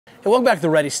Hey, welcome back to the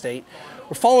Ready State.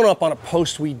 We're following up on a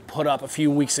post we put up a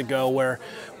few weeks ago where,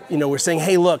 we're saying,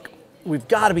 hey, look, we've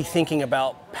got to be thinking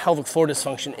about pelvic floor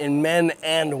dysfunction in men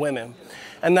and women.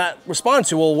 And that responds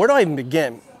to, well, where do I even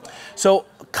begin? So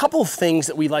a couple of things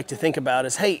that we like to think about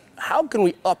is, hey, how can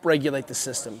we upregulate the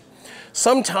system?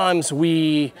 Sometimes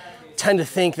we tend to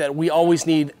think that we always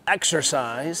need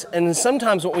exercise, and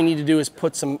sometimes what we need to do is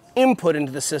put some input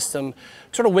into the system,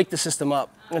 sort of wake the system up.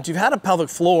 And if you've had a pelvic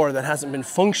floor that hasn't been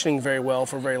functioning very well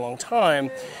for a very long time,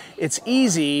 it's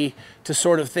easy to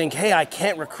sort of think, hey, I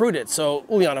can't recruit it. So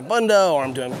Uliana Bunda, or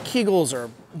I'm doing Kegels, or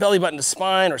belly button to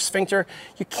spine, or sphincter,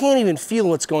 you can't even feel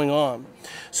what's going on.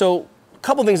 So a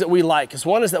couple things that we like is,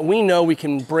 one is that we know we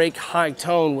can break high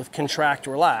tone with contract,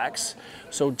 relax.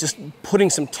 So just putting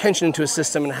some tension into a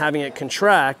system and having it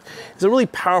contract is a really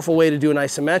powerful way to do an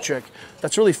isometric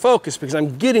that's really focused, because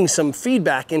I'm getting some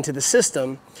feedback into the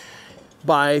system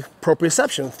by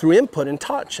proprioception through input and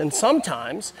touch. And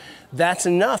sometimes that's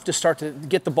enough to start to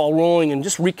get the ball rolling and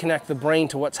just reconnect the brain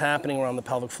to what's happening around the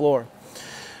pelvic floor.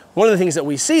 One of the things that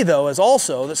we see, though, is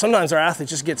also that sometimes our athletes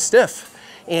just get stiff.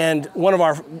 And one of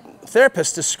our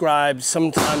therapists described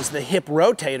sometimes the hip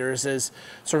rotators as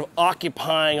sort of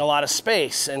occupying a lot of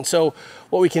space. And so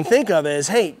what we can think of is,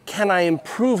 hey, can I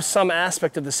improve some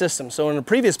aspect of the system? So in a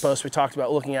previous post, we talked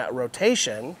about looking at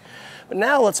rotation, but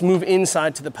now let's move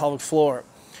inside to the pelvic floor.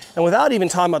 And without even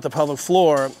talking about the pelvic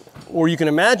floor, or you can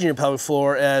imagine your pelvic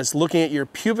floor as looking at your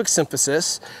pubic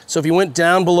symphysis. So if you went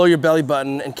down below your belly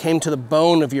button and came to the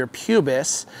bone of your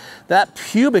pubis, that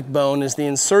pubic bone is the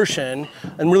insertion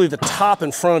and really the top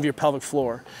and front of your pelvic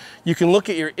floor. You can look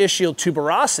at your ischial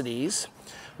tuberosities,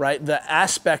 right? The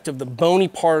aspect of the bony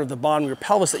part of the bottom of your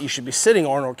pelvis that you should be sitting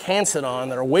on or can sit on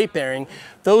that are weight bearing.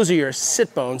 Those are your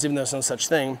sit bones, even though there's no such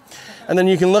thing. And then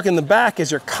you can look in the back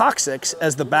as your coccyx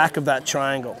as the back of that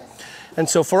triangle. And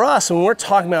so for us, when we're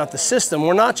talking about the system,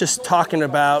 we're not just talking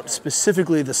about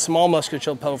specifically the small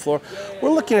musculature of the pelvic floor,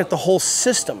 we're looking at the whole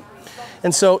system.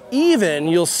 And so even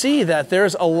you'll see that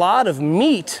there's a lot of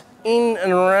meat in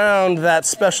and around that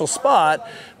special spot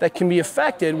that can be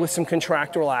affected with some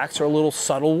contract, relax, or a little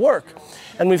subtle work.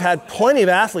 And we've had plenty of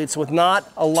athletes with not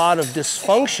a lot of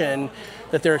dysfunction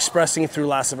that they're expressing through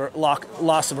loss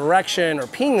of erection or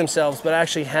peeing themselves, but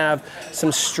actually have some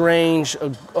strange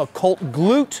occult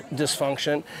glute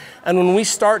dysfunction. And when we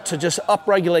start to just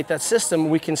upregulate that system,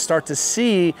 we can start to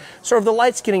see sort of the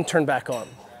lights getting turned back on.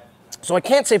 So I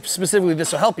can't say specifically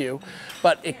this will help you,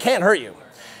 but it can't hurt you.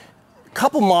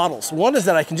 Couple models. One is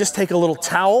that I can just take a little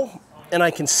towel and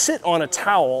I can sit on a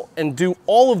towel and do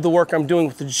all of the work I'm doing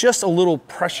with just a little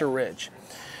pressure ridge.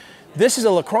 This is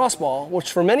a lacrosse ball,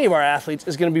 which for many of our athletes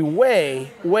is going to be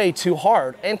way, way too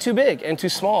hard and too big and too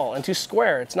small and too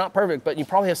square. It's not perfect, but you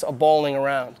probably have a ball laying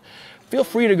around. Feel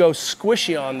free to go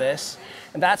squishy on this,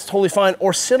 and that's totally fine.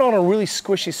 Or sit on a really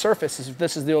squishy surface if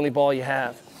this is the only ball you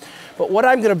have. But what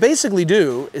I'm going to basically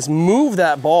do is move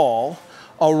that ball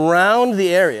around the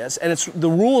areas, and the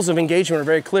rules of engagement are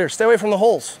very clear. Stay away from the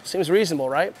holes. Seems reasonable,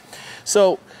 right?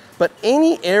 So, but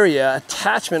any area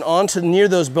attachment onto near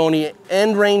those bony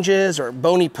end ranges or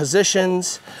bony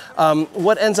positions,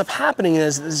 what ends up happening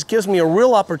is this gives me a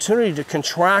real opportunity to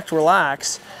contract,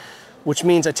 relax, which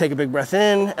means I take a big breath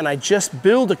in and I just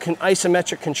build an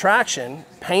isometric contraction,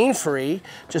 pain-free,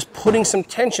 just putting some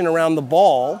tension around the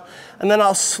ball, and then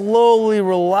I'll slowly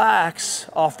relax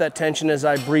off that tension as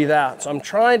I breathe out. So I'm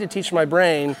trying to teach my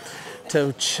brain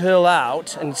to chill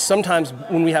out, and sometimes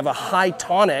when we have a high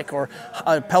tonic or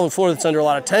a pelvic floor that's under a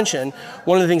lot of tension,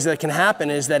 one of the things that can happen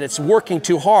is that it's working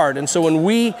too hard. And so when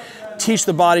we teach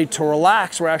the body to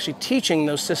relax, we're actually teaching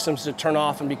those systems to turn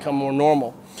off and become more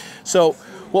normal. So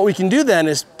what we can do then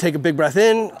is take a big breath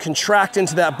in, contract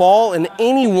into that ball in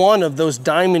any one of those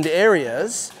diamond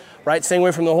areas, right, staying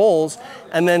away from the holes,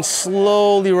 and then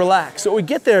slowly relax. So what we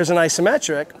get there is an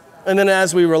isometric, and then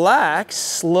as we relax,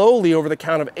 slowly over the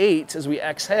count of 8, as we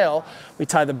exhale, we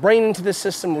tie the brain into this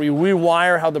system, we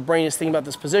rewire how the brain is thinking about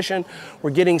this position, we're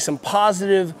getting some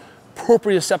positive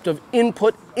proprioceptive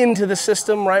input into the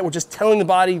system, right? We're just telling the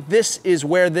body this is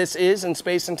where this is in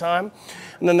space and time.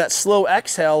 And then that slow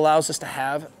exhale allows us to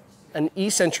have an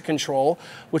eccentric control,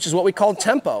 which is what we call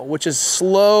tempo, which is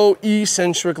slow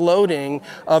eccentric loading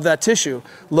of that tissue.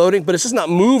 Loading, but it's just not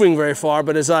moving very far,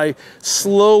 but as I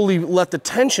slowly let the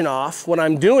tension off, what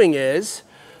I'm doing is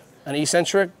an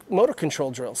eccentric motor control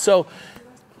drill. So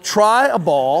try a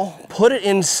ball, put it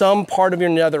in some part of your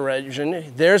nether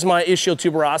region. There's my ischial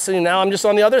tuberosity. Now I'm just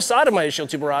on the other side of my ischial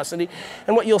tuberosity.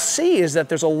 And what you'll see is that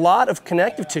there's a lot of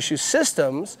connective tissue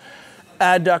systems,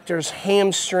 adductors,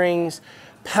 hamstrings,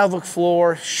 pelvic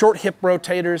floor, short hip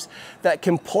rotators that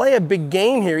can play a big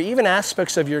game here, even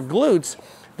aspects of your glutes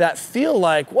that feel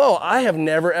like, whoa, I have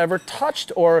never ever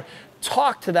touched or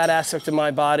talked to that aspect of my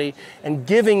body, and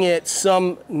giving it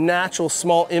some natural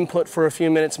small input for a few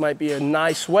minutes might be a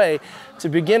nice way to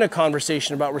begin a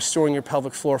conversation about restoring your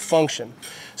pelvic floor function.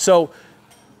 So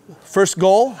first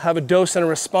goal, have a dose and a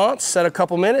response, set a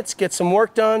couple minutes, get some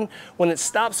work done. When it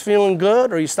stops feeling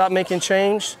good or you stop making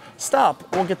change,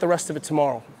 stop. We'll get the rest of it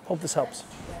tomorrow. Hope this helps.